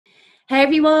Hey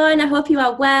everyone, I hope you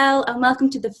are well and welcome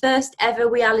to the first ever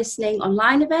We Are Listening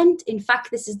online event. In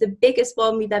fact, this is the biggest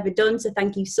one we've ever done, so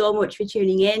thank you so much for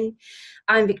tuning in.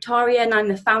 I'm Victoria and I'm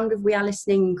the founder of We Are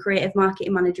Listening and Creative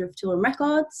Marketing Manager of Toolroom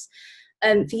Records.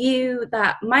 For you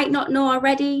that might not know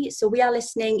already, so We Are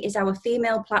Listening is our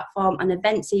female platform and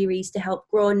event series to help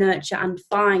grow, nurture and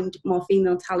find more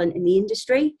female talent in the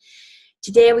industry.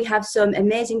 Today we have some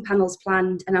amazing panels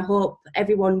planned and I hope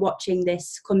everyone watching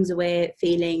this comes away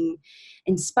feeling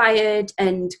inspired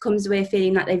and comes away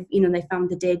feeling that they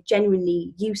found the day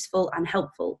genuinely useful and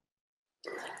helpful.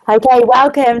 Okay,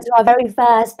 welcome to our very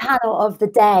first panel of the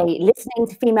day, listening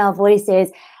to female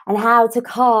voices and how to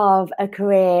carve a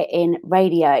career in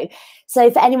radio.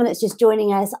 So for anyone that's just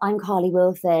joining us, I'm Carly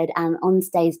Wilford, and on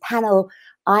today's panel,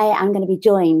 I am going to be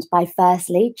joined by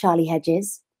firstly, Charlie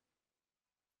Hedges.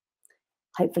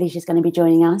 Hopefully she's going to be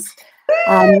joining us.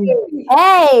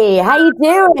 Hey, how you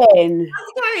doing? How's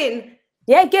it going?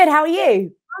 Yeah, good. How are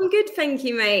you? I'm good, thank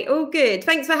you, mate. All good.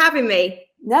 Thanks for having me.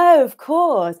 No, of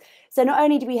course. So not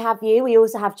only do we have you, we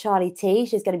also have Charlie T.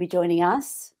 She's going to be joining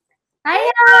us.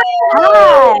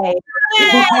 Hi.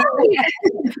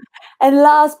 And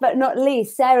last but not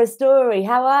least, Sarah Story.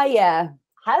 How are you?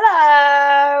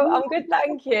 Hello, I'm good,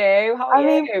 thank you. How are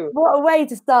you? What a way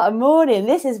to start a morning.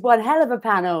 This is one hell of a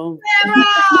panel.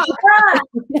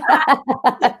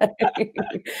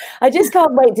 I just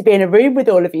can't wait to be in a room with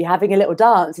all of you having a little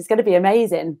dance. It's going to be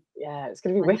amazing. Yeah, it's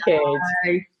going to be wicked.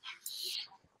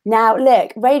 Now,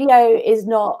 look, radio is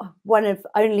not one of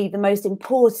only the most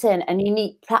important and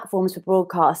unique platforms for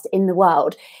broadcast in the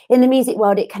world. In the music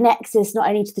world, it connects us not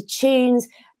only to the tunes,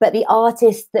 but the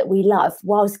artists that we love,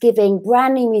 whilst giving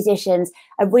brand new musicians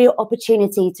a real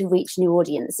opportunity to reach new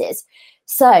audiences.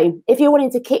 So if you're wanting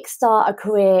to kickstart a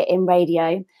career in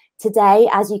radio, today,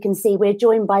 as you can see, we're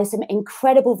joined by some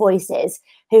incredible voices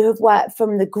who have worked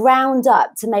from the ground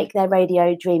up to make their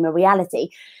radio dream a reality.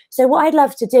 So what I'd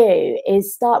love to do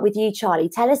is start with you, Charlie.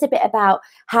 Tell us a bit about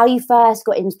how you first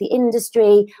got into the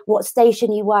industry, what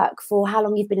station you work for, how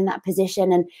long you've been in that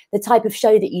position, and the type of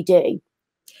show that you do.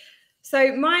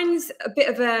 So mine's a bit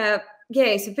of a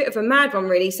mad one,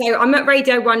 really. So I'm at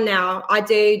Radio 1 now. I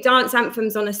do dance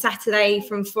anthems on a Saturday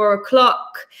from 4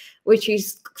 o'clock, which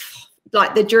is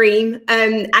like the dream.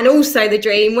 And also the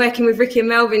dream, working with Ricky and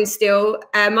Melvin still,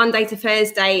 Monday to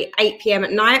Thursday, 8 p.m.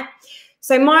 at night.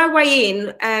 So my way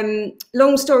in,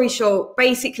 long story short,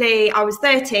 basically I was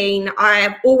 13.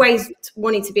 I always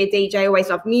wanted to be a DJ, always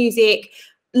loved music,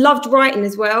 loved writing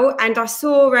as well. And I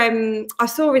saw in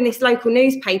this local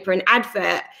newspaper an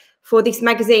advert for this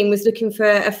magazine was looking for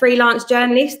a freelance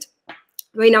journalist. I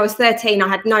mean, I was 13, I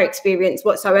had no experience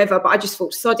whatsoever, but I just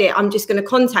thought, sod it, I'm just going to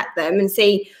contact them and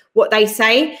see what they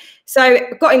say. So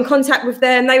I got in contact with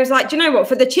them. They was like, do you know what,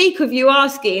 for the cheek of you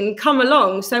asking, come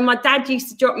along. So my dad used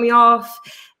to drop me off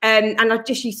and I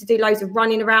just used to do loads of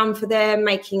running around for them,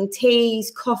 making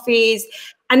teas, coffees.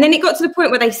 And then it got to the point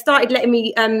where they started letting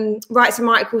me write some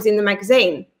articles in the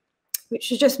magazine, which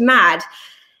was just mad.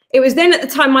 It was then at the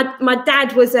time my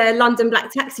dad was a London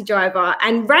black taxi driver,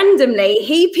 and randomly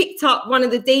he picked up one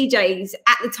of the DJs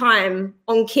at the time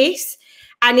on Kiss.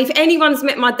 And if anyone's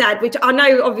met my dad, which I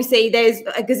know obviously there's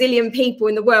a gazillion people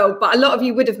in the world, but a lot of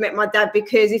you would have met my dad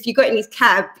because if you got in his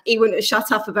cab, he wouldn't have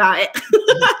shut up about it.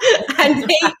 And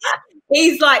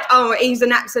he's like, oh, he's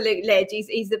an absolute ledge.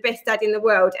 He's the best dad in the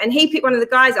world. And he picked one of the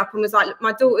guys up and was like, look,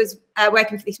 my daughter's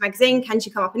working for this magazine. Can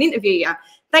she come up and interview you?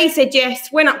 They said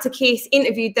yes, went up to Kiss,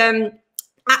 interviewed them,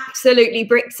 absolutely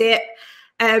bricked it.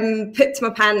 Put to my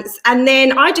pants, and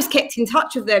then I just kept in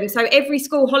touch with them. So every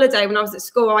school holiday when I was at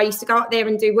school, I used to go up there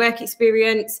and do work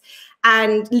experience,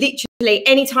 and literally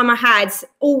anytime I had,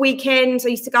 all weekends I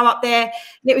used to go up there.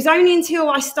 And it was only until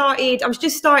I was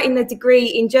just starting the degree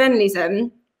in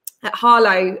journalism at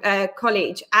Harlow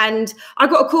College, and I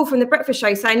got a call from the breakfast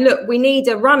show saying, look, we need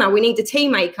a runner, we need a tea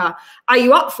maker, are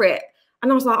you up for it?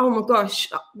 And I was like, oh my gosh,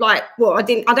 like, well, I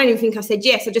don't even think I said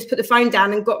yes. I just put the phone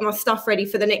down and got my stuff ready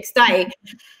for the next day.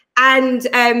 And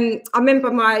I remember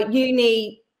my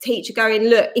uni teacher going,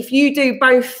 look, if you do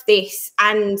both this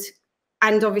and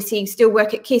obviously still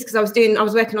work at Kiss, because I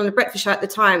was working on the breakfast show at the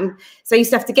time. So I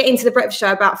used to have to get into the breakfast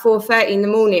show about 4:30 in the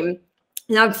morning.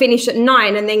 And I'd finish at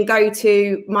 9 and then go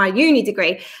to my uni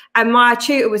degree. And my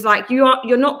tutor was like,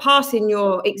 you're not passing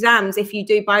your exams if you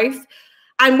do both.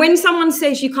 And when someone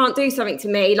says you can't do something to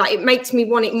me, like, it makes me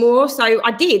want it more. So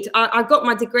I did. I got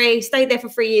my degree, stayed there for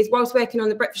 3 years whilst working on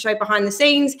the breakfast show behind the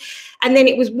scenes. And then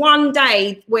it was one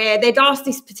day where they'd asked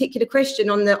this particular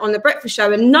question on the breakfast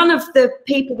show, and none of the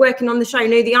people working on the show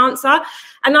knew the answer.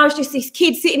 And I was just this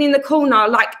kid sitting in the corner,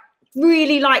 like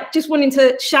really like just wanting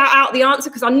to shout out the answer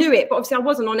because I knew it, but obviously I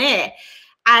wasn't on air.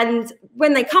 And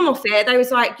when they come off air, they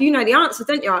was like, you know the answer,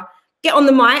 don't you? Get on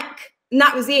the mic. And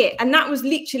that was it. And that was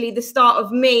literally the start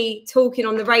of me talking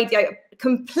on the radio.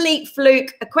 Complete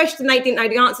fluke, a question they didn't know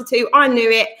the answer to. I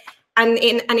knew it. And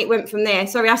it went from there.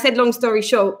 Sorry, I said long story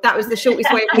short. That was the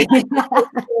shortest way of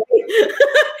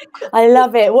I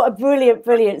love it. What a brilliant,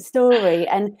 brilliant story.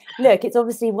 And look, it's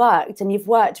obviously worked, and you've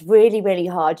worked really, really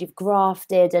hard. You've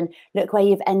grafted, and look where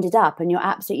you've ended up, and you're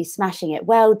absolutely smashing it.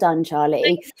 Well done,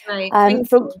 Charlie. Thanks,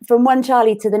 from one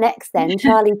Charlie to the next then.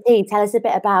 Charlie T, tell us a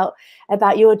bit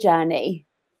about your journey.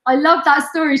 I love that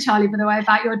story, Charlie, by the way,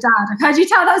 about your dad. I've heard you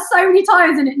tell that so many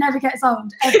times and it never gets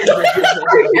old. Ever.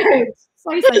 So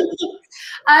good.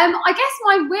 I guess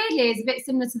mine weirdly is a bit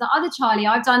similar to the other Charlie.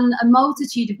 I've done a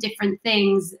multitude of different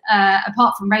things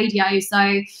apart from radio. So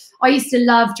I used to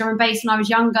love drum and bass when I was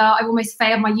younger. I almost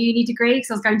failed my uni degree because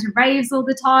I was going to raves all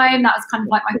the time. That was kind of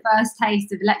like my first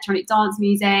taste of electronic dance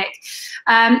music.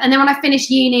 And then when I finished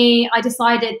uni, I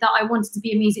decided that I wanted to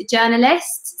be a music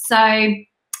journalist. So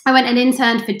I went and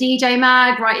interned for DJ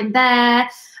Mag right in there.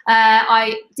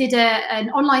 I did an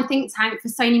online think tank for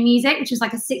Sony Music, which was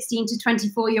like a 16 to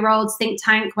 24-year-olds think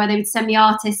tank where they would send me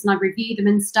artists and I'd review them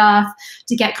and stuff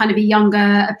to get kind of a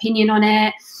younger opinion on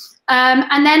it.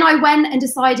 And then I went and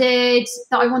decided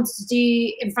that I wanted to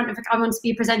be a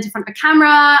presenter in front of a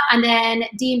camera. And then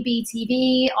D&B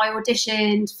TV, I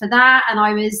auditioned for that. And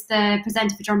I was the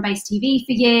presenter for Drum and Bass TV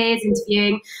for years,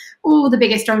 interviewing all the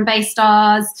biggest drum and bass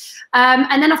stars.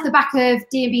 And then off the back of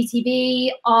D&B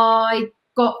TV, I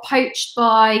got poached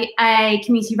by a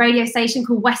community radio station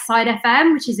called Westside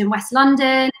FM, which is in West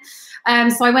London.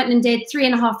 So I went and did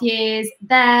 3.5 years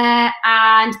there,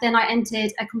 and then I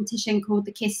entered a competition called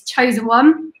the KISS Chosen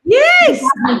One. Yes!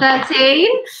 2013.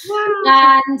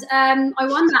 Wow. And I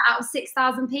won that out of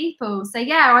 6,000 people. So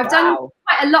yeah, I've done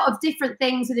quite a lot of different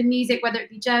things with the music, whether it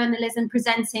be journalism,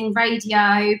 presenting,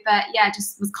 radio, but yeah,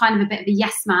 just was kind of a bit of a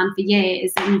yes man for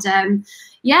years, and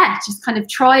yeah, just kind of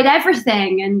tried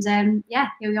everything, and yeah,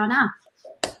 here we are now.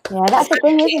 Yeah, that's the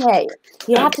thing, isn't it?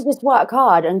 You have to just work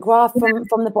hard and graft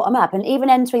from the bottom up. And even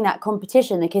entering that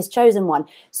competition, the KISS Chosen One,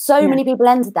 so many people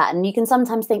entered that, and you can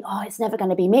sometimes think, oh, it's never going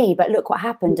to be me. But look what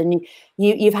happened, and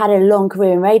you've had a long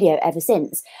career in radio ever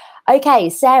since. Okay,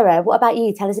 Sarah, what about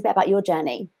you? Tell us a bit about your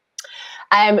journey.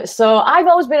 So I've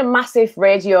always been a massive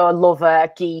radio lover,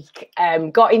 geek.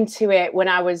 Got into it when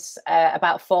I was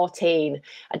about 14.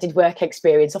 I did work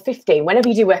experience, or 15, whenever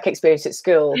you do work experience at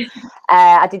school.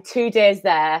 I did 2 days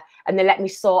there, and they let me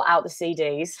sort out the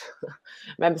CDs.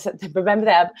 remember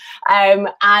them.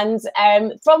 And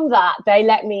from that, they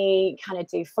let me kind of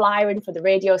do flyering for the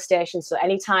radio station. So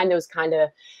anytime there was kind of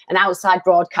an outside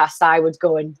broadcast, I would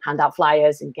go and hand out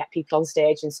flyers and get people on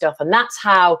stage and stuff. And that's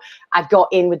how I got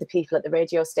in with the people at the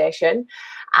radio station.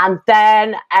 And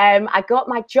then I got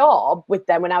my job with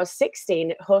them when I was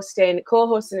 16,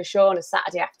 co-hosting a show on a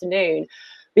Saturday afternoon,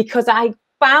 because I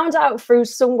found out through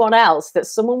someone else that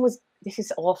someone was, this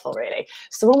is awful really,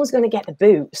 someone was going to get the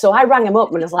boot. So I rang them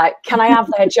up and was like, can I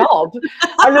have their job?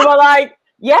 And they were like,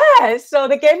 yeah. So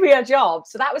they gave me a job.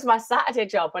 So that was my Saturday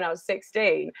job when I was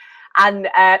 16. And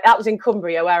that was in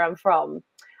Cumbria, where I'm from.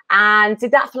 And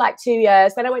did that for like 2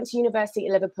 years. Then I went to university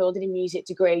in Liverpool, did a music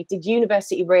degree, did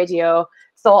university radio,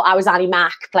 thought I was Annie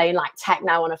Mac playing like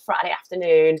techno on a Friday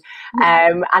afternoon.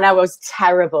 And I was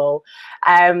terrible.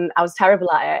 I was terrible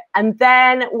at it. And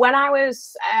then when I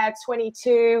was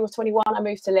 22 or 21, I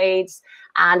moved to Leeds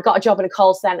and got a job in a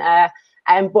call centre,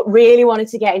 but really wanted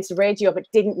to get into radio, but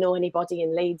didn't know anybody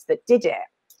in Leeds that did it.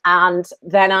 And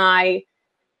then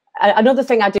another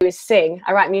thing I do is sing.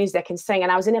 I write music and sing,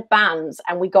 and I was in a band,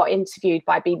 and we got interviewed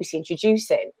by BBC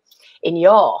Introducing in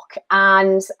York,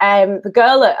 and the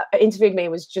girl that interviewed me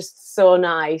was just so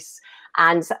nice,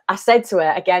 and I said to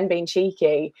her, again being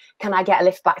cheeky, can I get a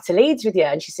lift back to Leeds with you?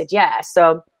 And she said yeah.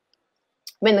 So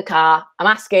I'm in the car, I'm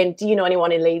asking, do you know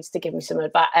anyone in Leeds to give me some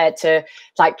advice, to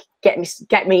like get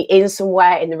me in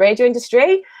somewhere in the radio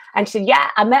industry? And she said, yeah,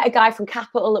 I met a guy from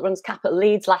Capital that runs Capital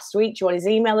Leeds last week. Do you want his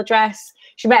email address?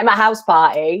 She met him at a house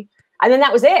party. And then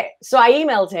that was it. So I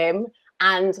emailed him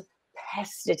and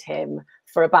pestered him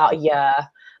for about a year.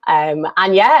 And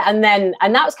yeah, and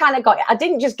that was kind of I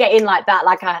didn't just get in like that.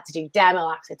 Like I had to do demo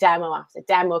after demo after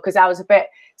demo, because I was a bit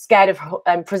scared of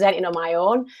presenting on my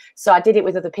own. So I did it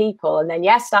with other people. And then,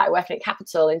 yeah, started working at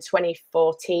Capital in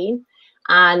 2014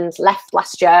 and left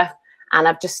last year. And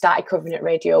I've just started covering at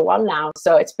Radio 1 now.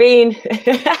 So it's been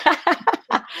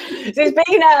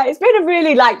it's been a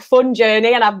really like fun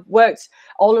journey, and I've worked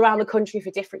all around the country for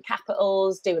different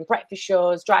capitals, doing breakfast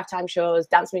shows, drive time shows,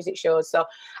 dance music shows. So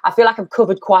I feel like I've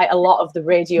covered quite a lot of the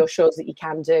radio shows that you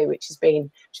can do, which has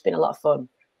been a lot of fun.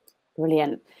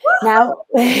 Brilliant. Now,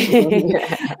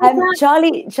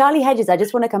 Charlie Hedges, I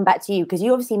just want to come back to you because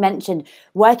you obviously mentioned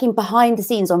working behind the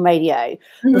scenes on radio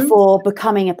before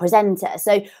becoming a presenter.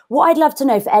 So what I'd love to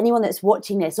know for anyone that's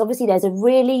watching this, obviously there's a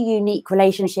really unique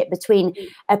relationship between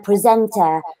a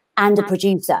presenter and a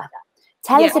producer.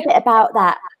 Tell us a bit about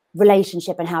that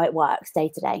relationship and how it works day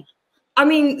to day. I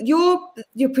mean, your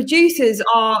producers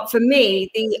are, for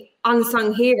me, the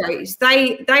unsung heroes.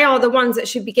 They are the ones that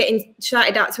should be getting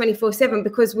shouted out 24/7,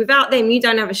 because without them, you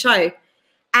don't have a show.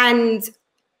 And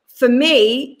for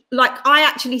me, like, I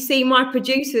actually see my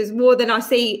producers more than I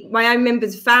see my own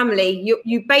members of family.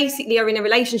 You basically are in a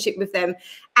relationship with them,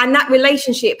 and that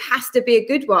relationship has to be a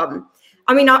good one.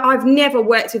 I mean, I've never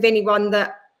worked with anyone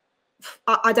that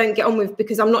I don't get on with,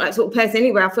 because I'm not that sort of person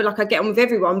anyway. I feel like I get on with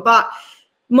everyone, but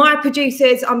my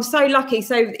producers, I'm so lucky.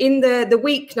 So in the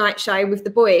weeknight show with the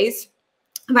boys,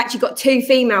 I've actually got 2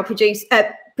 female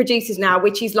producers now,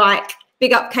 which is like,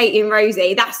 big up Katie and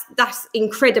Rosie. That's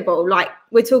incredible. Like,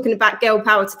 we're talking about girl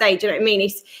power today. Do you know what I mean?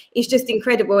 It's just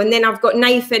incredible. And then I've got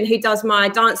Nathan, who does my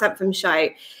dance anthem show.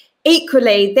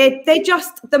 Equally, they're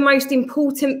just the most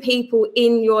important people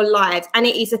in your lives, and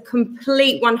it is a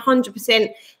complete 100%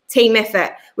 team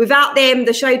effort. Without them,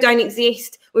 the show don't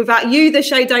exist. Without you, the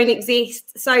show don't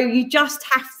exist. So you just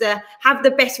have to have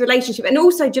the best relationship. And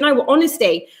also, do you know what?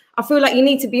 Honesty. I feel like you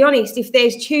need to be honest. If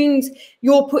there's tunes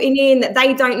you're putting in that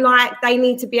they don't like, they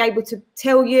need to be able to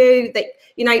tell you that,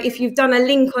 you know, if you've done a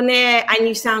link on there and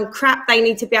you sound crap, they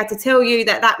need to be able to tell you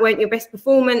that that weren't your best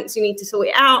performance. You need to sort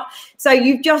it out. So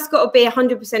you've just got to be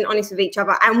 100% honest with each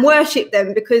other and worship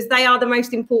them, because they are the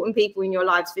most important people in your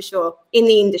lives, for sure, in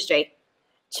the industry.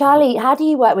 Charlie, how do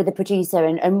you work with a producer,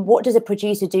 and what does a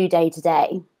producer do day to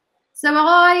day? So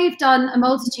I've done a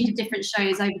multitude of different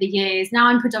shows over the years. Now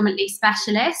I'm predominantly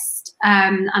specialist,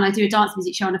 and I do a dance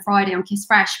music show on a Friday on Kiss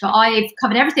Fresh, but I've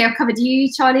covered everything. I've covered you,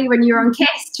 Charlie, when you were on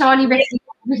Kiss, Charlie, Ricky,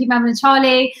 Mum and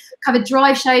Charlie, covered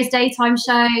drive shows, daytime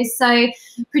shows. So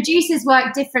producers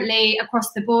work differently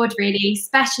across the board, really.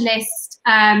 Specialist,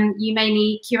 you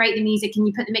mainly curate the music and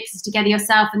you put the mixes together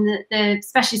yourself, and the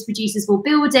specialist producers will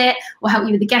build it or help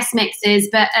you with the guest mixes.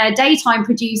 But a daytime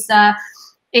producer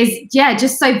is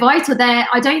just so vital.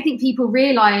 I don't think people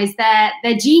realize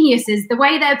they're geniuses, the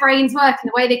way their brains work and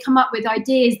the way they come up with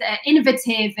ideas that are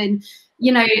innovative and,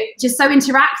 you know, just so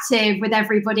interactive with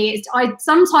everybody.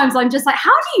 Sometimes I'm just like,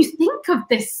 how do you think of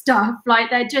this stuff? Like,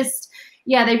 they're just,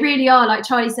 they really are, like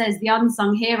Charlie says, the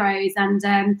unsung heroes. And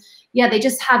they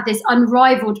just have this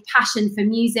unrivaled passion for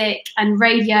music and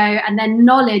radio, and their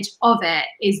knowledge of it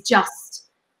is just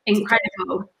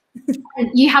incredible.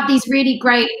 You have these really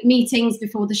great meetings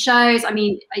before the shows. I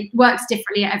mean, it works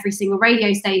differently at every single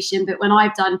radio station, but when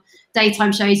I've done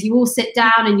daytime shows, you all sit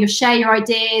down and you share your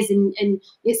ideas, and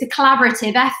it's a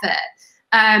collaborative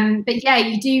effort. But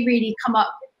you do really come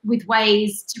up with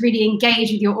ways to really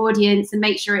engage with your audience and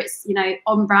make sure it's, you know,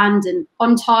 on brand and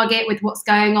on target with what's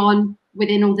going on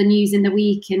within all the news in the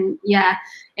week. And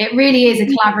it really is a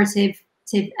collaborative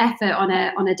effort on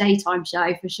a daytime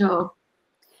show, for sure.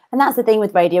 And that's the thing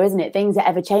with radio, isn't it? Things are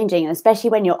ever changing, and especially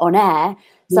when you're on air,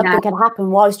 something can happen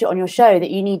whilst you're on your show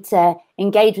that you need to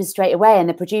engage with straight away. And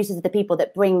the producers are the people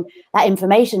that bring that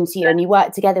information to you, and you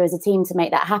work together as a team to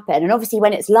make that happen. And obviously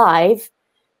when it's live,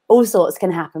 all sorts can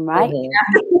happen, right? And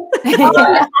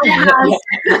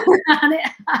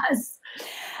it has.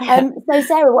 So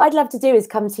Sarah, what I'd love to do is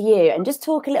come to you and just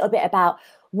talk a little bit about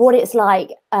what it's like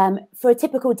for a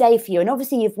typical day for you. And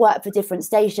obviously you've worked for different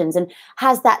stations, and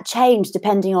has that changed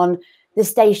depending on the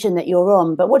station that you're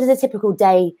on? But what does a typical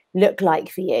day look like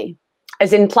for you?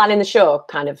 As in planning the show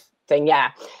kind of thing,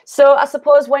 So I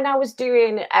suppose when I was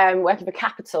doing working for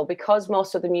Capital, because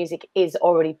most of the music is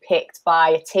already picked by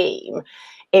a team,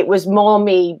 it was more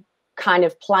me kind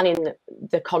of planning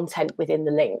the content within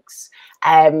the links.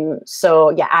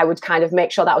 So I would kind of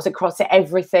make sure that was across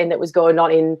everything that was going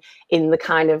on in the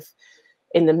kind of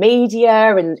in the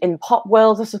media and in pop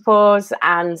world, I suppose,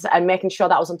 and making sure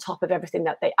that was on top of everything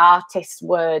that the artists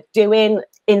were doing.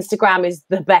 Instagram is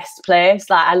the best place.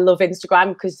 Like, I love Instagram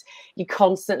because you're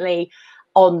constantly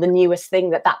on the newest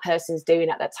thing that person's doing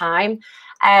at that time.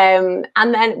 And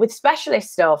then with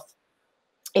specialist stuff,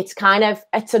 it's kind of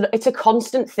it's a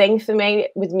constant thing for me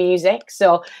with music.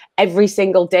 So every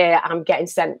single day I'm getting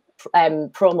sent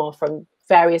promo from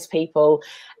various people.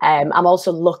 I'm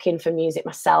also looking for music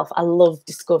myself. I love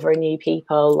discovering new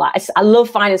people. Like I love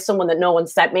finding someone that no one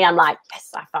sent me. I'm like, yes,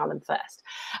 I found them first.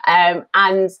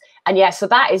 And yeah, so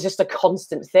that is just a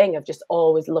constant thing of just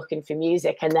always looking for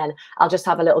music. And then I'll just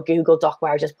have a little Google Doc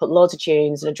where I just put loads of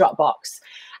tunes in a Dropbox.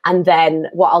 And then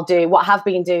what I have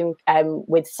been doing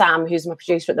with Sam, who's my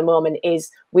producer at the moment,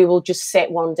 is we will just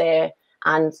sit one day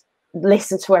and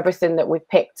listen to everything that we've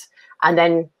picked.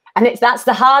 And that's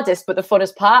the hardest but the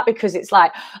funnest part, because it's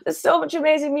like there's so much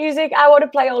amazing music, I want to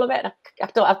play all of it, I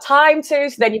don't have time to,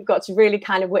 so then you've got to really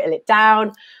kind of whittle it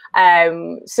down.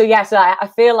 So I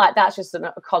feel like that's just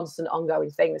a constant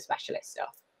ongoing thing, the specialist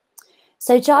stuff.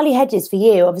 So Charlie Hedges, for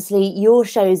you, obviously your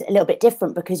show's a little bit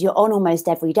different because you're on almost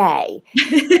every day.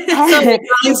 Sorry,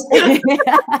 guys.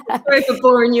 Sorry for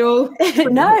boring you all.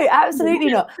 No, absolutely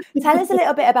not. Tell us a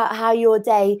little bit about how your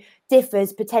day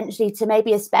differs potentially to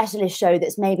maybe a specialist show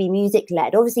that's maybe music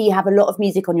led. Obviously you have a lot of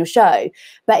music on your show,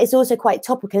 but it's also quite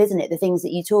topical, isn't it? The things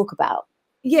that you talk about.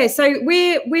 Yeah, so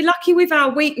we're lucky with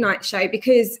our weeknight show,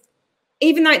 because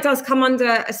even though it does come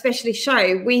under a specialist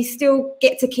show, we still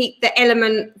get to keep the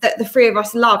element that the three of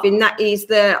us love, and that is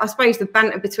I suppose the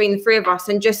banter between the three of us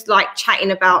and just like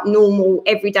chatting about normal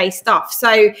everyday stuff.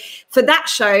 So for that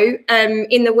show,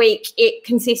 in the week, it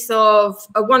consists of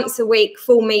a once a week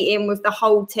full meeting with the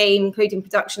whole team, including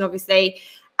production, obviously.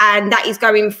 And that is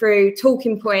going through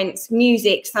talking points,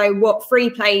 music. So what free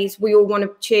plays we all want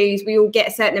to choose. We all get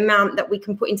a certain amount that we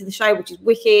can put into the show, which is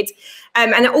wicked.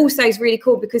 And it also is really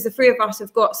cool because the three of us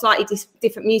have got slightly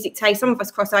different music tastes. Some of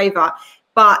us cross over,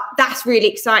 but that's really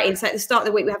exciting. So at the start of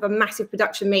the week, we have a massive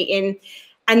production meeting.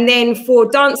 And then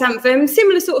for Dance Anthem,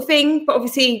 similar sort of thing, but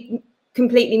obviously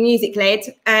completely music led.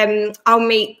 I'll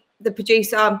meet the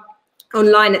producer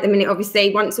online at the minute,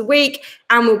 obviously once a week,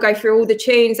 and we'll go through all the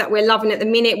tunes that we're loving at the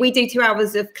minute. We do 2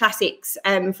 hours of classics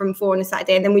from 4 on a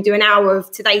Saturday, and then we do an hour of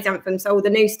today's anthem, so all the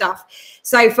new stuff.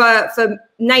 So for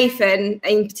Nathan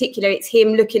in particular, it's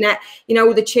him looking at, you know,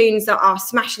 all the tunes that are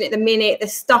smashing at the minute, the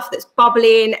stuff that's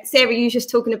bubbling. Sarah, you were just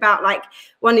talking about like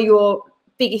one of your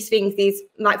biggest things is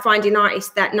like finding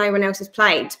artists that no one else has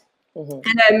played.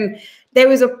 And there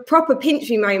was a proper pinch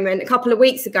me moment a couple of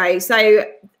weeks ago. So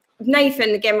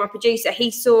Nathan, again, my producer,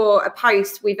 he saw a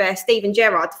post with Steven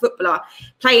Gerrard, the footballer,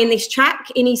 playing this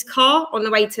track in his car on the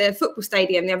way to a football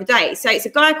stadium the other day. So it's a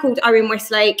guy called Owen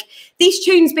Westlake. This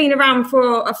tune's been around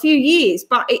for a few years,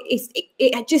 but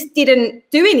it just didn't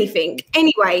do anything.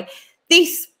 Anyway,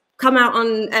 this come out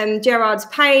on Gerrard's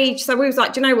page. So we was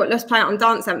like, do you know what? Let's play it on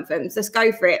Dance Anthems. Let's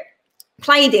go for it.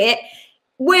 Played it.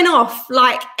 Went off.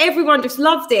 Like, everyone just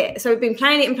loved it. So we've been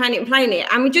playing it and playing it and playing it.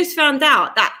 And we just found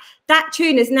out that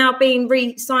tune is now being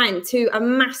re-signed to a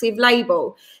massive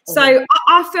label. So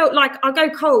I felt like I go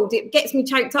cold. It gets me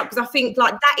choked up because I think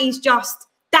like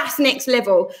that's next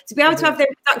level. To be able to have their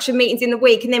production meetings in the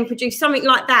week and then produce something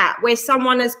like that where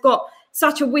someone has got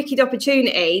such a wicked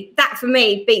opportunity, that for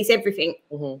me beats everything.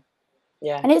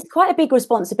 Yeah. And it's quite a big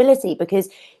responsibility because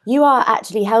you are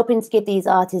actually helping to give these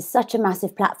artists such a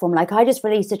massive platform. Like, I just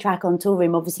released a track on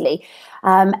Toolroom, obviously.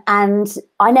 And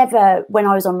I never, when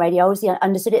I was on radio, obviously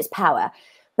understood its power.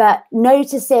 But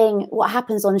noticing what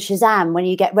happens on Shazam when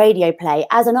you get radio play,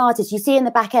 as an artist, you see in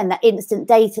the back end that instant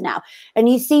data now, and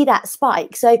you see that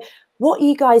spike. So what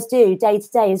you guys do day to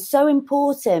day is so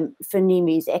important for new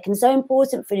music and so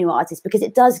important for new artists because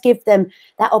it does give them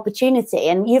that opportunity.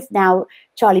 And you've now,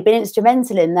 Charlie, been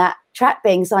instrumental in that track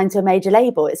being signed to a major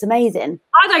label. It's amazing.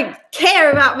 I don't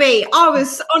care about me. I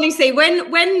was honestly, when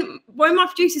my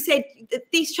producer said that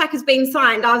this track has been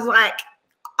signed, I was like,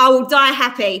 I will die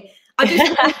happy. I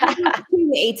just want the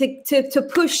opportunity to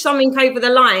push something over the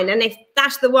line, and if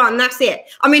that's the one, that's it.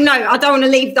 I mean, no, I don't want to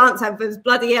leave Dance Anthems,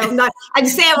 bloody hell, no. And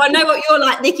Sarah, I know what you're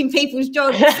like, nicking people's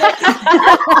jobs.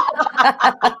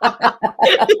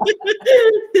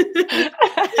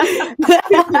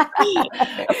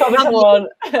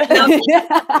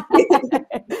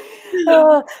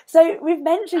 So we've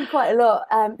mentioned quite a lot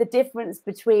the difference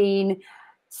between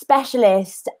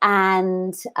specialist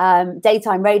and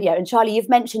daytime radio, and Charlie, you've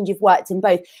mentioned you've worked in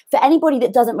both. For anybody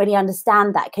that doesn't really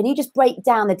understand that, can you just break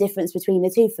down the difference between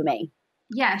the two for me?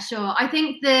 Yeah, sure. I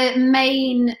think the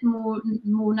main more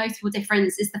notable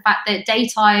difference is the fact that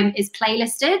daytime is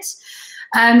playlisted.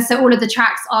 So all of the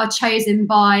tracks are chosen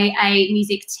by a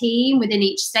music team within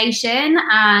each station,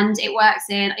 and it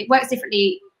works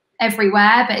differently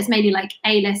everywhere, but it's mainly like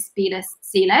A-list, B-list,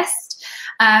 C-list.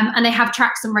 And they have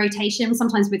tracks on rotation,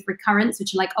 sometimes with recurrence,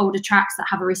 which are like older tracks that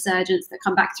have a resurgence that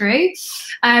come back through.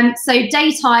 So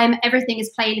daytime, everything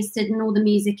is playlisted and all the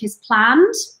music is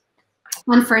planned.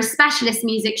 And for a specialist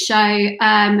music show,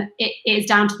 it is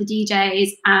down to the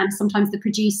DJs and sometimes the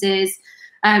producers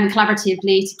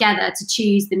collaboratively together to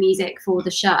choose the music for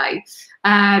the show.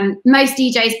 Most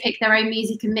DJs pick their own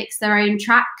music and mix their own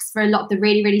tracks for a lot of the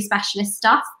really, really specialist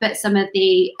stuff. But some of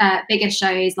the bigger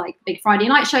shows, like big Friday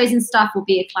night shows and stuff, will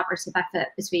be a collaborative effort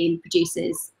between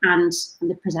producers and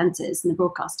the presenters and the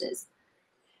broadcasters.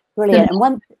 Brilliant. And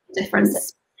one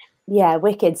difference. Yeah,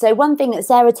 wicked. So one thing that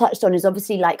Sarah touched on is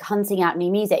obviously like hunting out new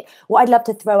music. What I'd love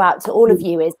to throw out to all of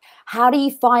you is, how do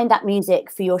you find that music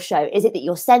for your show? Is it that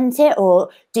you're sent it, or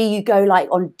do you go like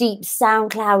on deep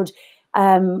SoundCloud,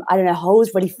 I don't know,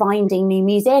 holes, really finding new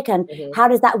music? And how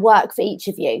does that work for each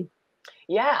of you?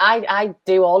 Yeah, I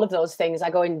do all of those things. I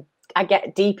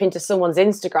get deep into someone's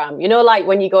Instagram. You know, like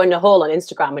when you go in a hole on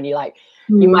Instagram and you're like,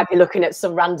 you might be looking at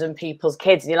some random people's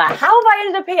kids and you're like, how have I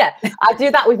ended up here? I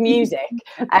do that with music.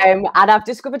 And I've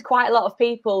discovered quite a lot of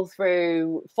people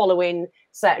through following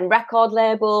certain record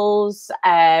labels,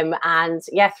 and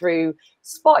yeah, through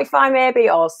Spotify maybe,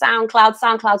 or SoundCloud.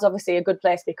 SoundCloud's obviously a good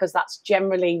place because that's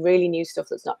generally really new stuff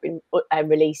that's not been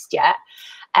released yet.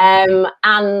 And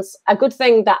a good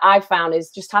thing that I found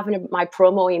is just having my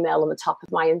promo email on the top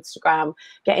of my Instagram,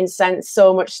 getting sent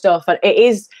so much stuff. And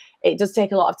it does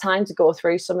take a lot of time to go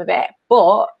through some of it,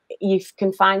 but you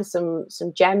can find some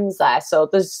gems there. So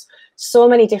there's so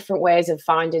many different ways of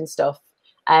finding stuff.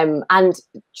 And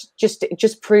it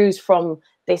just proves from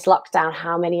this lockdown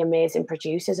how many amazing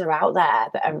producers are out there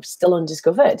that are still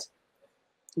undiscovered.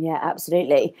 Yeah,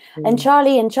 absolutely. And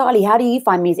Charlie, how do you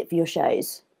find music for your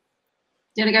shows?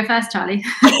 Do you want to go first, Charlie?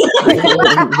 We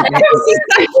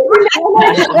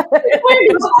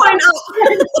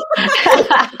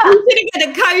should get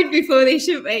a code before this,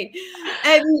 shouldn't we?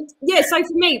 Yeah, so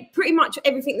for me, pretty much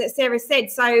everything that Sarah said.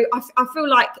 So I feel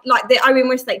like the Owen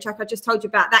Westlake track I just told you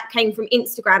about, that came from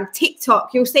Instagram.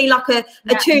 TikTok, you'll see like a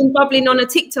tune bubbling on a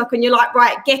TikTok and you're like,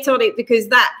 right, get on it, because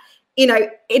that, you know,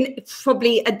 in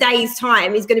probably a day's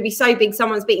time is going to be so big,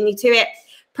 someone's beating you to it.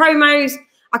 Promos,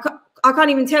 I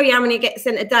can't even tell you how many get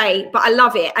sent a day, but I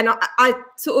love it. And I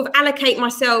sort of allocate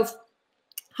myself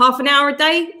half an hour a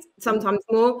day, sometimes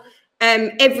more,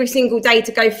 every single day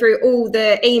to go through all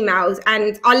the emails.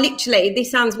 And I literally,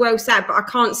 this sounds well sad, but I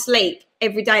can't sleep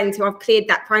every day until I've cleared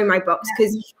that promo box,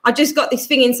 because I just got this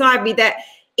thing inside me that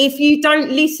if you don't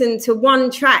listen to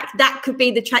one track, that could be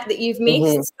the track that you've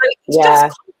missed. So it's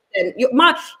just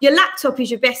your laptop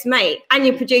is your best mate, and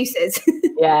your producers.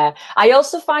 Yeah, I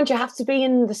also find you have to be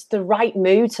in the right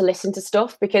mood to listen to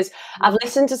stuff, because I've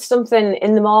listened to something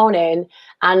in the morning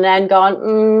and then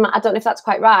gone, I don't know if that's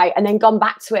quite right, and then gone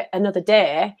back to it another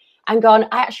day and gone,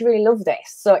 I actually really love this.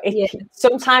 So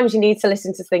sometimes you need to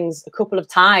listen to things a couple of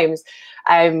times.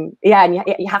 And you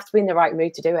have to be in the right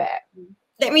mood to do it.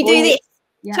 Let me do this.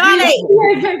 Yeah. Charlie.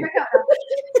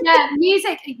 Yeah,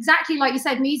 music, exactly like you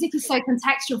said, music is so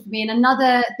contextual for me. And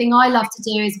another thing I love to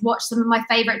do is watch some of my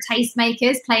favorite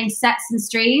tastemakers playing sets and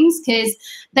streams, because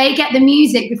they get the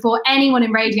music before anyone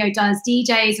in radio does.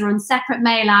 DJs are on separate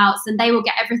mail outs and they will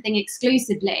get everything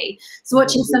exclusively. So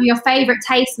watching some of your favorite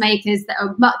tastemakers that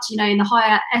are much, you know, in the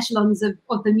higher echelons of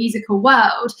the musical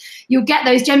world, you'll get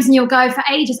those gems and you'll go for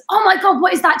ages, oh my God,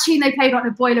 what is that tune they played on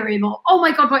a boiler room? Or, oh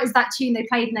my God, what is that tune they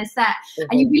played in their set?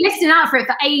 And you'll be listening out for it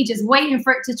for ages, waiting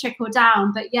for it to trickle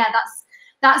down. But yeah,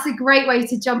 that's a great way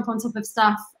to jump on top of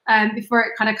stuff before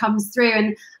it kind of comes through.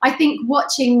 And I think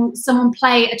watching someone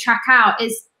play a track out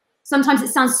is, sometimes it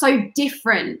sounds so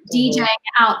different DJing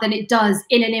it out than it does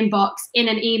in an inbox, in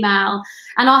an email.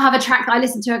 And I'll have a track that I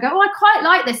listen to, I go, oh, I quite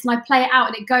like this, and I play it out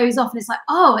and it goes off and it's like,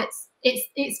 oh,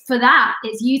 it's for that.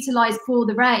 It's utilized for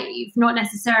the rave, not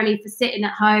necessarily for sitting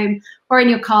at home or in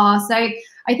your car. So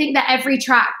I think that every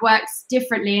track works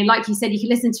differently. And like you said, you can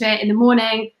listen to it in the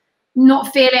morning,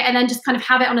 not feel it, and then just kind of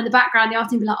have it on in the background in the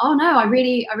afternoon, be like, oh no, I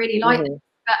really like it.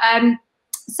 But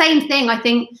same thing, I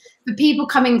think, for people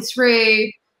coming through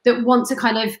that want to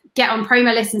kind of get on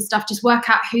promo lists and stuff, just work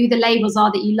out who the labels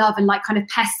are that you love and like kind of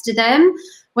pester them.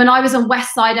 When I was on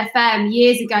Westside FM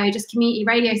years ago, just community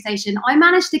radio station, I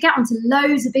managed to get onto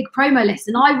loads of big promo lists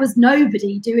and I was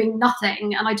nobody doing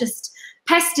nothing. And I just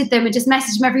pestered them and just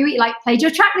messaged them every week, like, played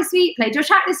your track this week,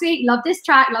 love this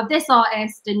track, love this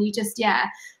artist. And you just,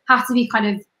 have to be kind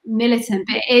of militant.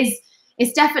 But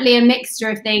it's definitely a mixture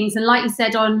of things. And like you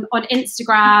said, on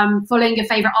Instagram, following your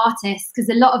favorite artists, because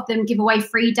a lot of them give away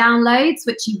free downloads,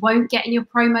 which you won't get in your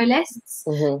promo lists.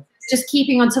 Just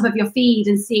keeping on top of your feed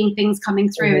and seeing things coming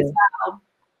through as well.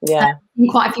 Yeah.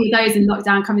 Quite a few of those in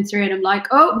lockdown coming through, and I'm like,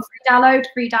 oh,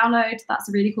 free download. That's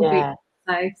a really cool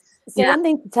thing. So one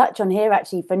thing to touch on here,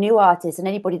 actually, for new artists and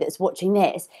anybody that's watching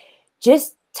this,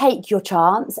 just take your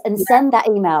chance and send that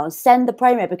email, send the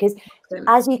promo, because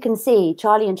as you can see,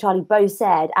 Charlie and Charlie both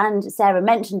said, and Sarah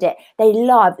mentioned it, they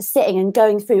love sitting and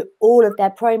going through all of their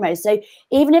promos. So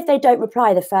even if they don't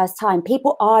reply the first time,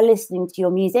 people are listening to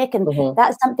your music. And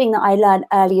that's something that I learned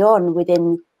early on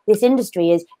within this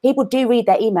industry, is people do read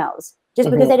their emails. Just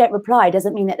because they don't reply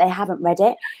doesn't mean that they haven't read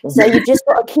it. So you've just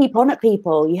got to keep on at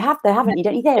people. You have to, haven't you?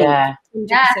 Don't you think? Yeah.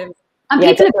 And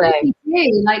people are busy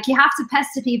too. Like, you have to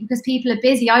pester people because people are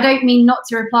busy. I don't mean not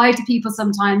to reply to people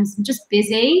sometimes. I'm just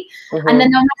busy. And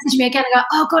then they'll message me again and go,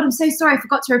 oh God, I'm so sorry, I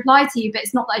forgot to reply to you. But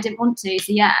it's not that I didn't want to.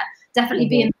 So yeah, definitely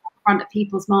be in the front of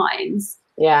people's minds.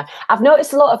 Yeah, I've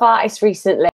noticed a lot of artists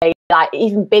recently, like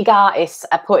even big artists,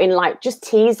 are putting like just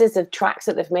teasers of tracks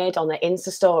that they've made on their Insta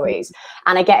stories,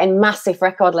 and are getting massive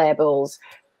record labels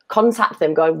contact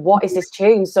them going, what is this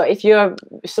tune? So if you're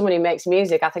someone who makes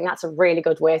music, I think that's a really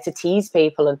good way to tease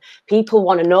people, and people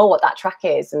want to know what that track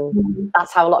is, and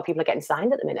that's how a lot of people are getting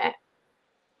signed at the minute.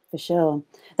 For sure.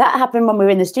 That happened when we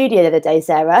were in the studio the other day,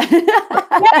 Sarah.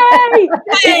 Yay!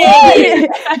 Yay!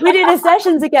 We did a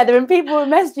session together and people were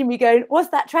messaging me going, what's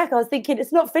that track? I was thinking,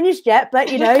 it's not finished yet, but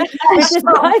you know, we're just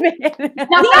diving in.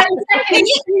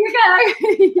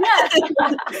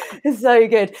 It's so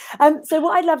good. So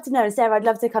what I'd love to know, and Sarah, I'd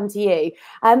love to come to you.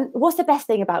 What's the best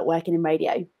thing about working in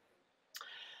radio?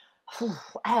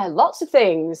 Lots of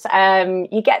things.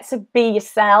 You get to be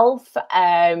yourself.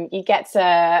 You get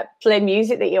to play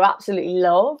music that you absolutely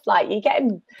love. Like you're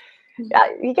getting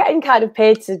kind of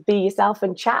paid to be yourself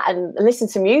and chat and listen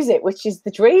to music, which is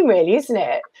the dream, really, isn't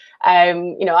it?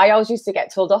 You know, I always used to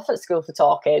get told off at school for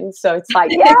talking, so it's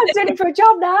like, yeah, I'm doing it for a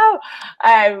job now.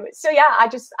 So yeah,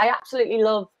 I absolutely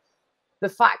love the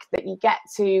fact that you get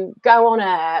to go on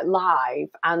air live,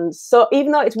 and so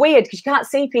even though it's weird because you can't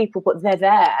see people, but they're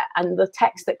there, and the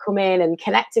texts that come in and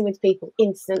connecting with people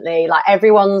instantly, like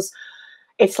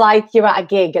it's like you're at a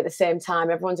gig at the same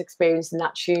time, everyone's experiencing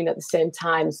that tune at the same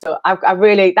time. So I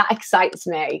really, that excites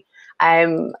me.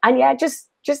 And yeah,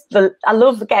 I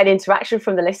love getting interaction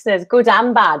from the listeners, good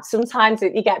and bad. Sometimes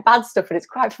you get bad stuff and it's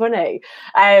quite funny.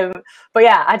 But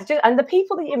yeah, and the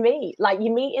people that you meet, like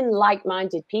you're meeting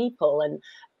like-minded people, and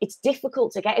it's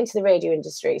difficult to get into the radio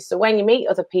industry. So when you meet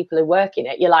other people who work in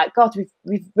it, you're like, God,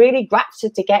 we've really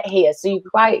grafted to get here. So you're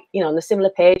quite, you know, on the similar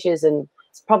pages, and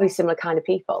it's probably similar kind of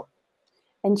people.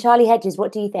 And Charlie Hedges,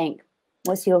 what do you think?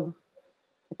 What's your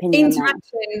opinion?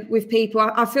 Interaction with people.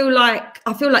 I feel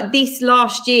like this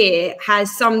last year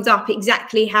has summed up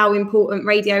exactly how important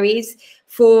radio is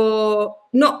for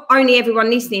not only everyone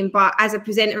listening, but as a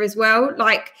presenter as well.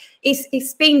 Like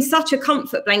it's been such a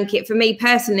comfort blanket for me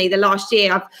personally the last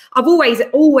year. I've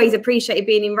always appreciated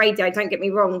being in radio, don't get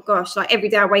me wrong. Gosh, like every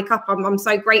day I wake up, I'm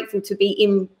so grateful to be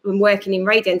in and working in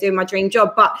radio and doing my dream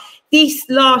job. But this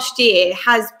last year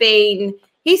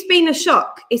it's been a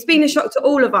shock. It's been a shock to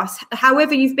all of us.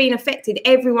 However you've been affected,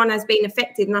 everyone has been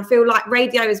affected. And I feel like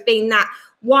radio has been that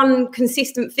one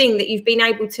consistent thing that you've been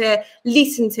able to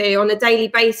listen to on a daily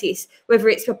basis, whether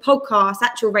it's a podcast,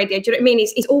 actual radio. Do you know what I mean?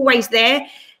 It's always there.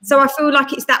 So I feel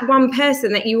like it's that one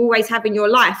person that you always have in your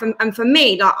life. And for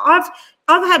me, like I've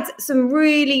had some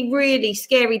really, really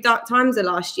scary, dark times the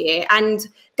last year. And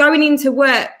going into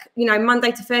work, you know,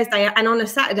 Monday to Thursday and on a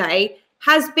Saturday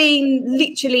has been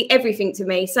literally everything to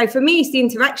me. So for me, it's the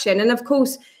interaction. And of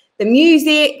course, the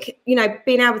music, you know,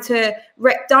 being able to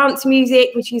rep dance music,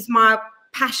 which is my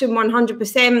passion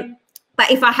 100%.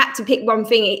 But if I had to pick one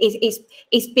thing,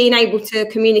 it's being able to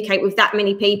communicate with that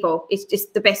many people. It's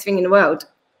just the best thing in the world.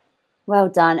 Well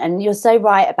done. And you're so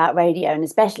right about radio. And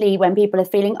especially when people are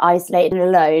feeling isolated and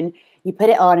alone, you put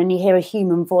it on and you hear a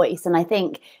human voice. And I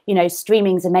think, you know,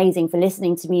 streaming's amazing for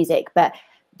listening to music, but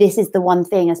this is the one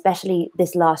thing, especially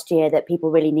this last year, that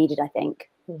people really needed, I think.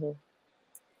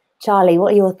 Charlie,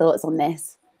 what are your thoughts on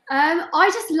this? I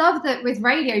just love that with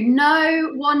radio,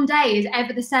 no one day is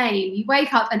ever the same. You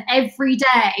wake up and every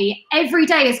day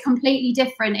is completely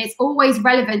different. It's always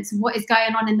relevant to what is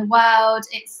going on in the world.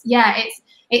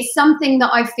 It's something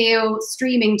that I feel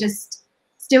streaming just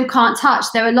still can't touch.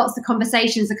 There were lots of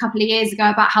conversations a couple of years ago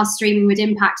about how streaming would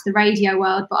impact the radio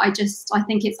world, but I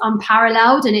think it's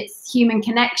unparalleled, and it's human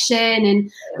connection.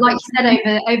 And like you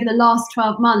said, over the last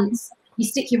 12 months, you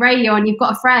stick your radio on, you've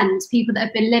got a friend, people that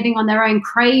have been living on their own,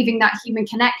 craving that human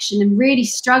connection and really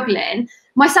struggling,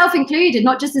 myself included,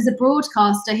 not just as a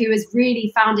broadcaster who has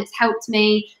really found it's helped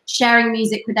me sharing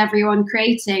music with everyone,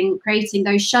 creating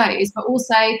those shows, but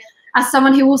also as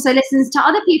someone who also listens to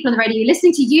other people on the radio,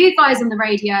 listening to you guys on the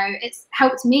radio. It's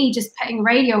helped me just putting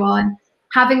radio on,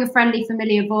 having a friendly,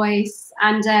 familiar voice.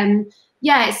 And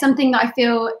yeah, it's something that I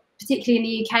feel, particularly in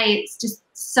the UK, it's just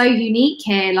so unique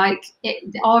here. Like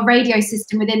our radio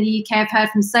system within the UK, I've heard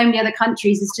from so many other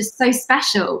countries, is just so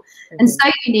special and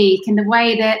so unique, and the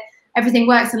way that everything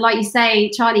works. And like you say,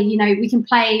 Charlie, you know, we can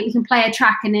play a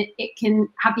track and it can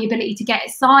have the ability to get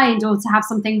it signed or to have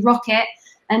something rocket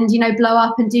and, you know, blow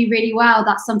up and do really well.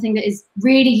 That's something that is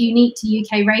really unique to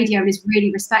UK radio and is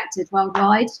really respected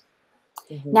worldwide.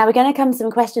 Now we're going to come to some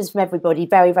questions from everybody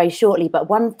very, very shortly. But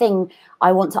one thing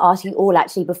I want to ask you all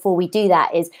actually before we do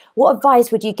that is, what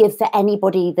advice would you give for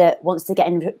anybody that wants to get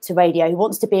into radio, who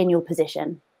wants to be in your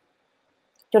position? Do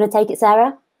you want to take it,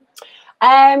 Sarah?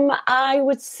 I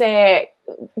would say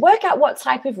work out what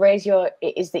type of radio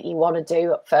it is that you want to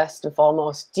do first and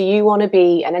foremost. Do you want to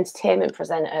be an entertainment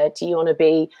presenter? Do you want to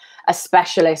be a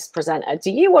specialist presenter?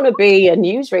 Do you want to be a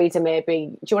newsreader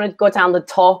maybe? Do you want to go down the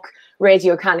talk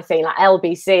radio kind of thing, like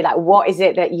LBC? Like, what is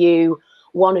it that you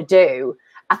want to do?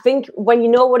 I think when you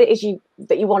know what it is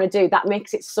that you want to do, that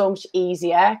makes it so much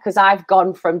easier, because I've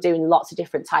gone from doing lots of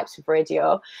different types of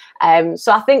radio.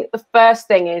 So I think the first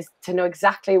thing is to know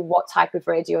exactly what type of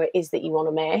radio it is that you want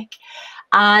to make.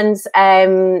 And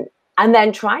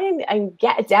then try and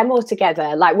get a demo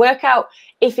together. Like, work out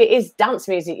if it is dance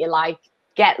music you like,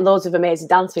 get loads of amazing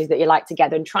dance music that you like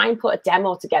together and try and put a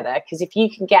demo together. Because if you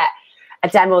can get a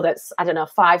demo that's, I don't know,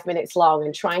 5 minutes long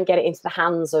and try and get it into the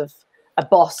hands of a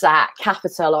boss at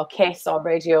Capital or Kiss or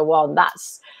Radio 1,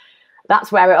 that's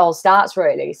where it all starts,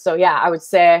 really. So yeah, I would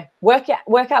say work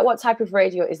out what type of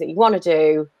radio it is that you want to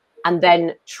do, and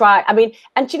then try. I mean,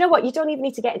 and do you know what? You don't even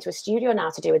need to get into a studio now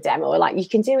to do a demo. Like, you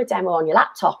can do a demo on your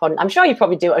laptop. I'm sure you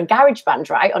probably do it on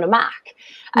GarageBand, right? On a Mac.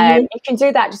 You can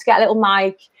do that. Just get a little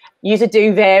mic, use a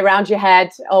duvet around your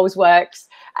head, always works.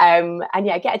 And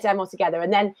yeah, get a demo together.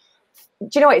 And then, do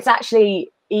you know what? It's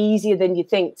actually easier than you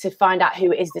think to find out who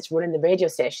it is that's running the radio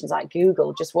stations. Like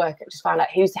Google, just find out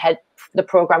who's the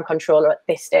program controller at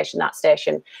this station, that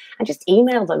station, and just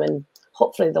email them and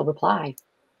hopefully they'll reply.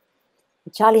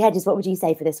 Charlie Hedges, what would you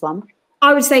say for this one?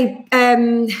 I would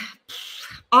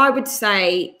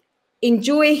say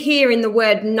enjoy hearing the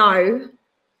word no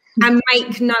and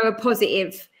make no a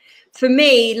positive. For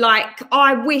me, like,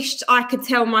 I wished I could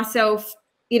tell myself,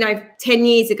 10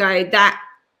 years ago that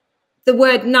the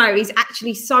word no is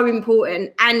actually so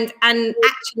important, and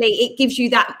actually it gives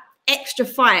you that extra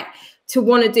fight to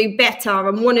want to do better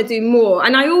and want to do more.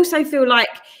 And I also feel like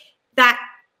that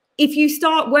if you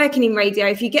start working in radio,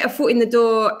 if you get a foot in the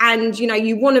door and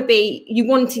you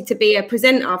wanted to be a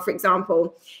presenter, for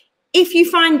example, if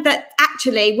you find that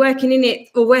actually working in it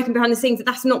or working behind the scenes,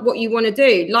 that's not what you want to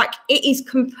do, like, it is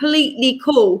completely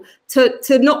cool to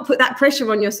not put that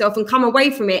pressure on yourself and come away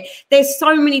from it. There's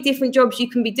so many different jobs you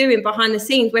can be doing behind the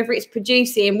scenes, whether it's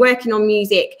producing, working on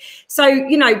music. So,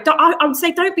 I would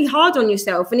say don't be hard on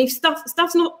yourself. And if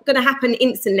stuff's not going to happen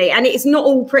instantly, and it's not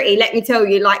all pretty, let me tell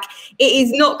you, like, it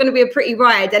is not going to be a pretty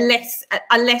ride unless,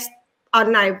 I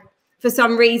don't know, for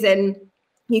some reason,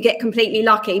 you get completely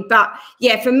lucky. But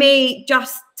yeah, for me,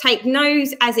 just take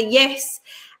no's as a yes.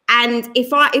 And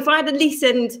if I had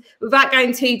listened, without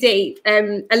going too deep,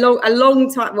 a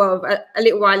long time, well, a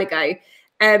little while ago,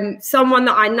 someone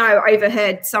that I know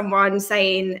overheard someone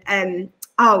saying,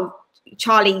 "Oh,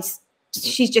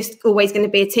 she's just always going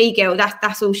to be a tea girl.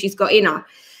 That's all she's got in her."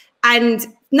 And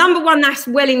number one, that's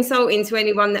well insulting to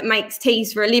anyone that makes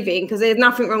teas for a living, because there's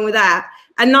nothing wrong with that.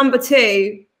 And number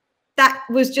two, that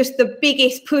was just the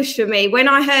biggest push for me. When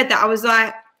I heard that, I was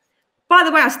like, by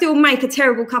the way, I still make a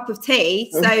terrible cup of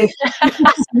tea, so that's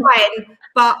fine.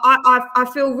 But I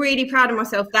feel really proud of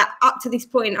myself that up to this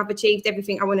point, I've achieved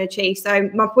everything I want to achieve. So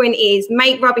my point is,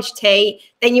 make rubbish tea,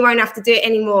 then you won't have to do it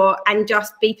anymore, and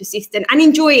just be persistent and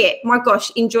enjoy it. My gosh,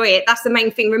 enjoy it. That's the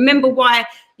main thing. Remember why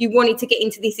you wanted to get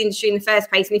into this industry in the first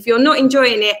place. And if you're not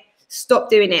enjoying it, stop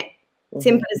doing it.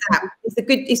 Simple as that.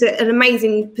 It's an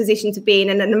amazing position to be in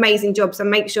and an amazing job. So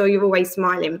make sure you're always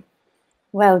smiling.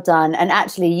 Well done. And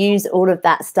actually use all of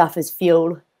that stuff as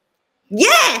fuel.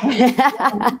 Yeah.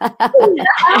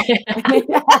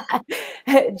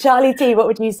 Charlie T, what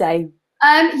would you say?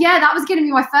 Yeah, that was going to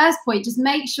be my first point. Just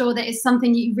make sure that it's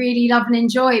something you really love and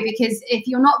enjoy, because if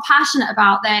you're not passionate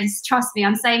about this, trust me,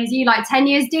 I'm saying as you, like 10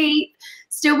 years deep,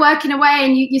 still working away,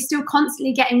 and you're still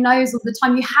constantly getting no's all the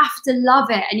time. You have to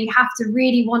love it, and you have to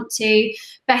really want to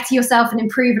better yourself and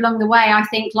improve along the way. I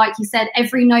think, like you said,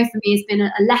 every no for me has been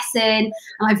a lesson, and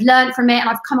I've learned from it, and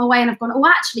I've come away and I've gone, oh,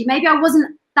 actually, maybe I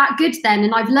wasn't that good then,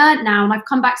 and I've learned now, and I've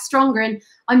come back stronger, and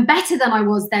I'm better than I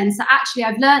was then. So actually,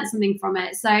 I've learned something from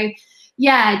it. So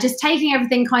yeah, just taking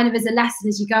everything kind of as a lesson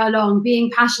as you go along,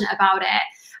 being passionate about it.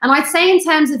 And I'd say in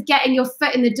terms of getting your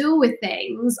foot in the door with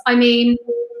things, I mean,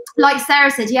 like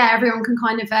Sarah said, yeah, everyone can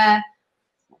kind of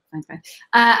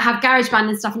have GarageBand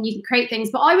and stuff, and you can create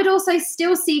things. But I would also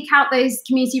still seek out those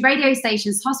community radio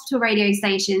stations, hospital radio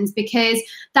stations, because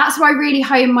that's where I really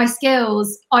hone my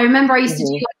skills. I remember I used to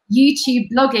do YouTube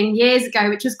blogging years ago,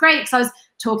 which was great because I was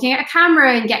talking at a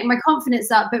camera and getting my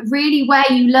confidence up. But really where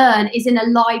you learn is in a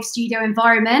live studio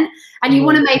environment, and you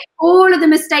want to make all of the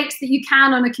mistakes that you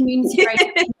can on a community radio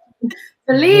station.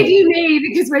 Believe you me,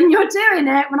 because when you're doing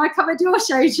it, when I covered your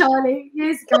show, Charlie,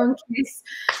 years ago on Kiss,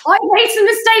 I made some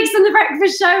mistakes on the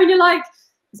breakfast show, and you're like,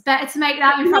 it's better to make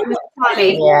that in front of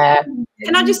Charlie. Yeah.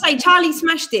 Can I just say, Charlie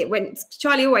smashed it when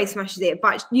Charlie always smashes it,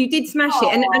 but you did smash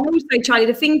it. And also, Charlie,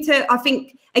 the thing I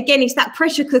think, again, it's that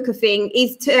pressure cooker thing,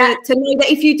 is to know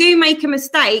that if you do make a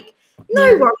mistake,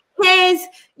 no one cares.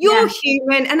 You're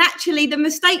human, and actually the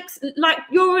mistakes, like,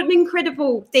 you're an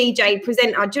incredible DJ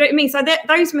presenter. Do you know what I mean? So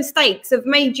those mistakes have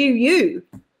made you.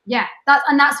 Yeah,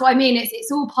 that's what I mean.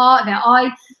 It's all part of it.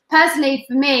 I personally,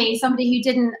 for me, somebody who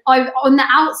on the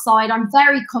outside, I'm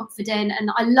very confident, and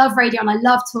I love radio, and I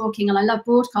love talking, and I love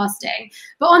broadcasting.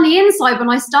 But on the inside, when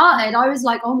I started, I was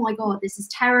like, oh my God, this is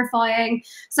terrifying.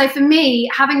 So for me,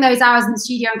 having those hours in the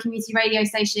studio and community radio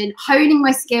station, honing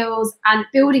my skills and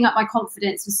building up my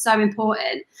confidence was so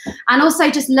important. And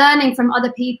also just learning from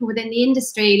other people within the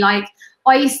industry. Like,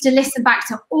 I used to listen back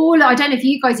to I don't know if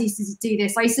you guys used to do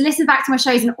this. I used to listen back to my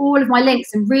shows and all of my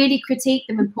links and really critique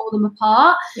them and pull them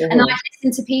apart. And I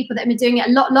listen to people that have been doing it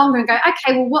a lot longer and go,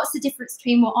 okay, well, what's the difference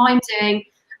between what I'm doing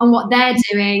and what they're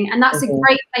doing? And that's a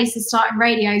great place to start in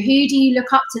radio. Who do you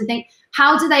look up to and think,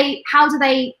 how do they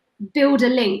build a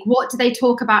link? What do they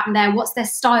talk about in there? What's their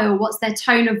style? What's their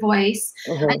tone of voice?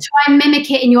 And try and mimic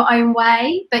it in your own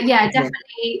way. But yeah,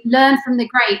 definitely learn from the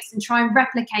greats and try and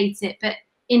replicate it, but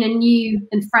in a new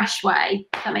and fresh way,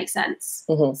 if that makes sense.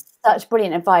 Such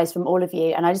brilliant advice from all of you.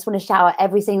 And I just want to shout out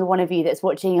every single one of you that's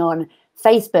watching on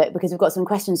Facebook, because we've got some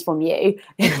questions from you.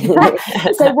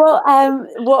 So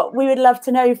what we would love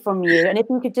to know from you, and if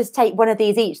you could just take one of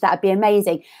these each, that'd be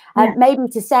amazing. Maybe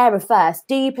to Sarah first,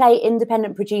 do you play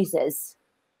independent producers?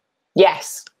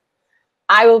 Yes,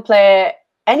 I will play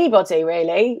anybody,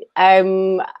 really. I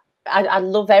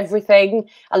love everything.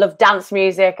 I love dance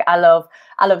music. I love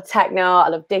techno. I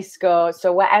love disco.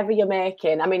 So whatever you're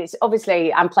making, I mean, it's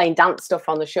obviously I'm playing dance stuff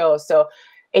on the show. So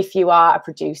if you are a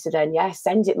producer, then yes,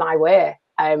 send it my way.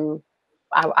 I've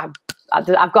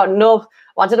got no,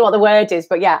 well, I don't know what the word is,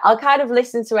 but yeah, I'll kind of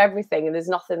listen to everything, and there's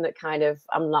nothing that kind of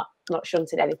I'm not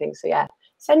shunting anything. So yeah,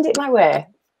 send it my way.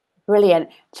 Brilliant.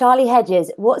 Charlie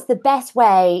Hedges, what's the best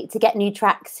way to get new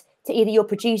tracks to either your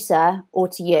producer or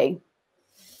to you?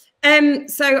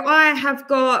 So I have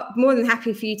got, more than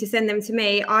happy for you to send them to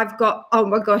me. I've got, oh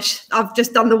my gosh, I've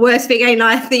just done the worst thing, ain't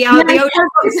I? The old going.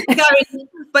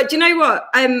 But do you know what?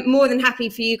 I'm more than happy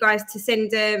for you guys to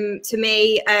send them to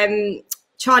me.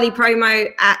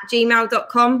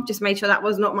 charliepromo@gmail.com. Just made sure that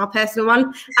was not my personal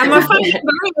one. And my phone number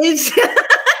is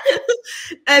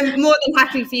more than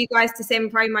happy for you guys to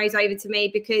send promos over to me,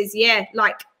 because yeah,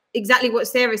 like exactly what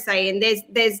Sarah's saying,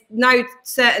 there's no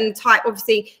certain type.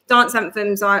 Obviously dance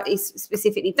anthems is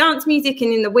specifically dance music,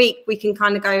 and in the week we can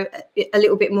kind of go a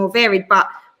little bit more varied, but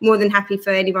more than happy for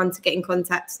anyone to get in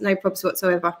contact. No problems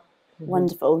whatsoever.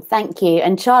 Wonderful, thank you.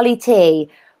 And Charlie T,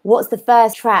 what's the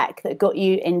first track that got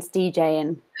you into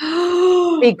DJing?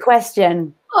 Big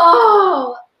question.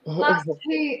 Oh, that's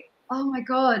oh my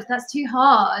God, that's too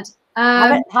hard.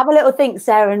 Have a little think,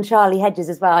 Sarah and Charlie Hedges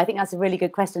as well. I think that's a really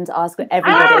good question to ask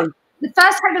everybody. The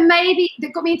first track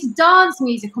that got me into dance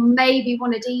music, or maybe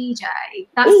want to DJ.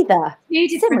 That's either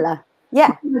similar.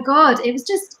 Yeah. Oh my God, it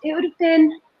would have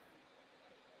been.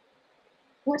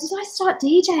 What did I start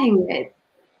DJing with?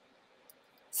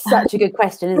 Such a good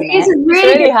question, isn't it? It's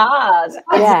really hard.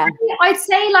 I'd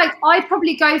say like I'd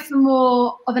probably go for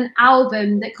more of an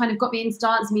album that kind of got me into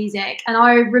dance music. And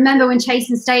I remember when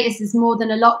Chasing Status's More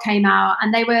Than a Lot came out,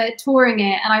 and they were touring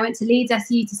it, and I went to Leeds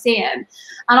SU to see him.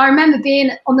 And I remember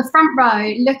being on the front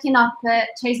row looking up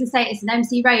at Chasing Status and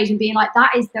MC Rage and being like,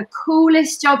 that is the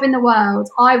coolest job in the world.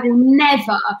 I will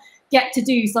never get to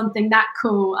do something that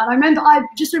cool. And I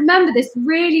just remember this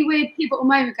really weird pivotal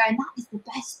moment going, that is the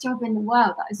best job in the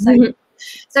world. That is so cool.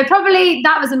 So probably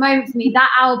that was a moment for me, that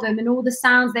album and all the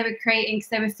sounds they were creating, because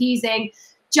they were fusing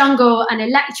jungle and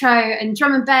electro and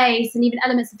drum and bass and even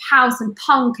elements of house and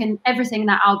punk and everything in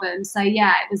that album. So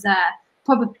yeah, it was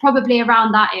probably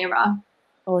around that era.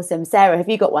 Awesome. Sarah, have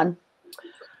you got one?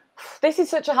 This is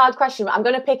such a hard question. I'm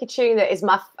going to pick a tune that is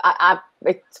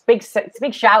it's a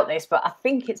big shout, this, but I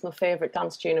think it's my favourite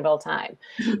dance tune of all time.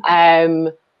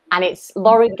 And it's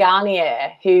Lauren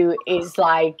Garnier, who is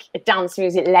like a dance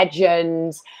music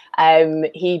legend.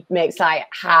 He makes like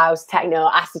house, techno,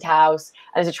 acid house.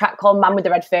 And there's a track called Man with the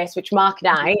Red Face, which Mark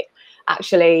Knight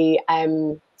actually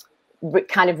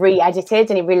kind of re-edited,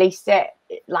 and he released it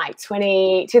like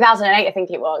 2008, I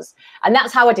think it was. And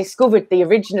that's how I discovered the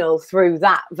original, through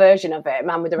that version of it,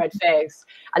 Man with the Red Face.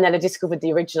 And then I discovered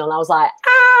the original and I was like,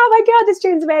 oh my God, this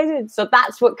tune's amazing. So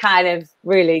that's what kind of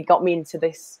really got me into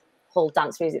this whole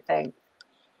dance music thing.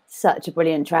 Such a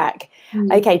brilliant track.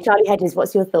 Okay, Charlie Hedges,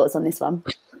 what's your thoughts on this one?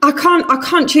 I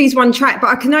can't choose one track, but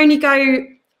I can only go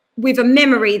with a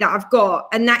memory that I've got,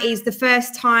 and that is the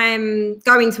first time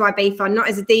going to Ibiza, not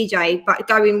as a DJ, but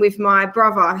going with my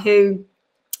brother, who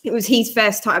it was his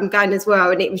first time going as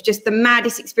well, and it was just the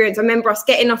maddest experience. I remember us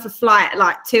getting off a flight at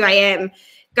like 2 a.m,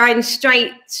 going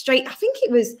straight. I think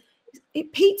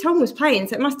Pete Tong was playing,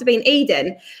 so it must have been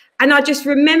Eden, and I just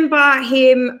remember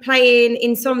him playing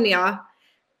Insomnia,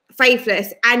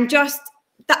 Faithless, and just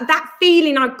that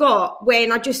feeling I got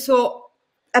when I just saw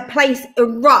a place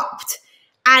erupt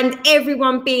and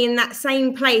everyone be in that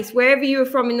same place, wherever you were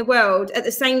from in the world, at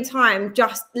the same time,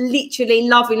 just literally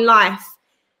loving life.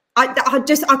 I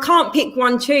can't pick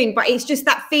one tune, but it's just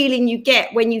that feeling you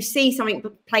get when you see something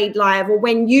played live, or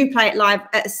when you play it live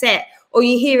at a set, or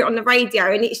you hear it on the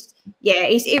radio. And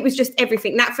it was just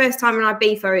everything. That first time in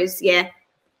Ibiza is,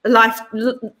 life,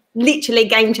 literally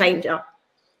game changer.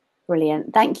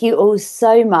 Brilliant. Thank you all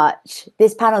so much.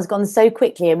 This panel's gone so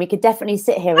quickly and we could definitely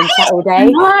sit here and chat all day.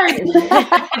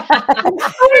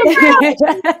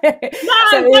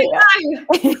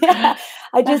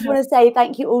 I just want to say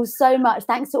thank you all so much.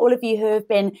 Thanks to all of you who have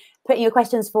been putting your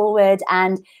questions forward.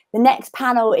 And the next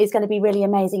panel is going to be really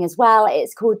amazing as well.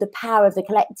 It's called The Power of the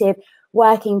Collective,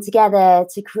 working together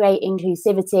to create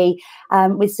inclusivity,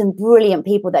 with some brilliant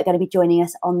people that are going to be joining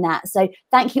us on that. So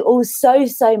thank you all so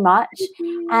much,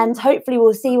 and hopefully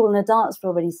we'll see you all on the dance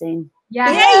floor really soon. Yeah.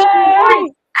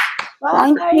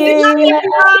 Thank you. Good luck,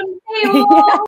 everyone.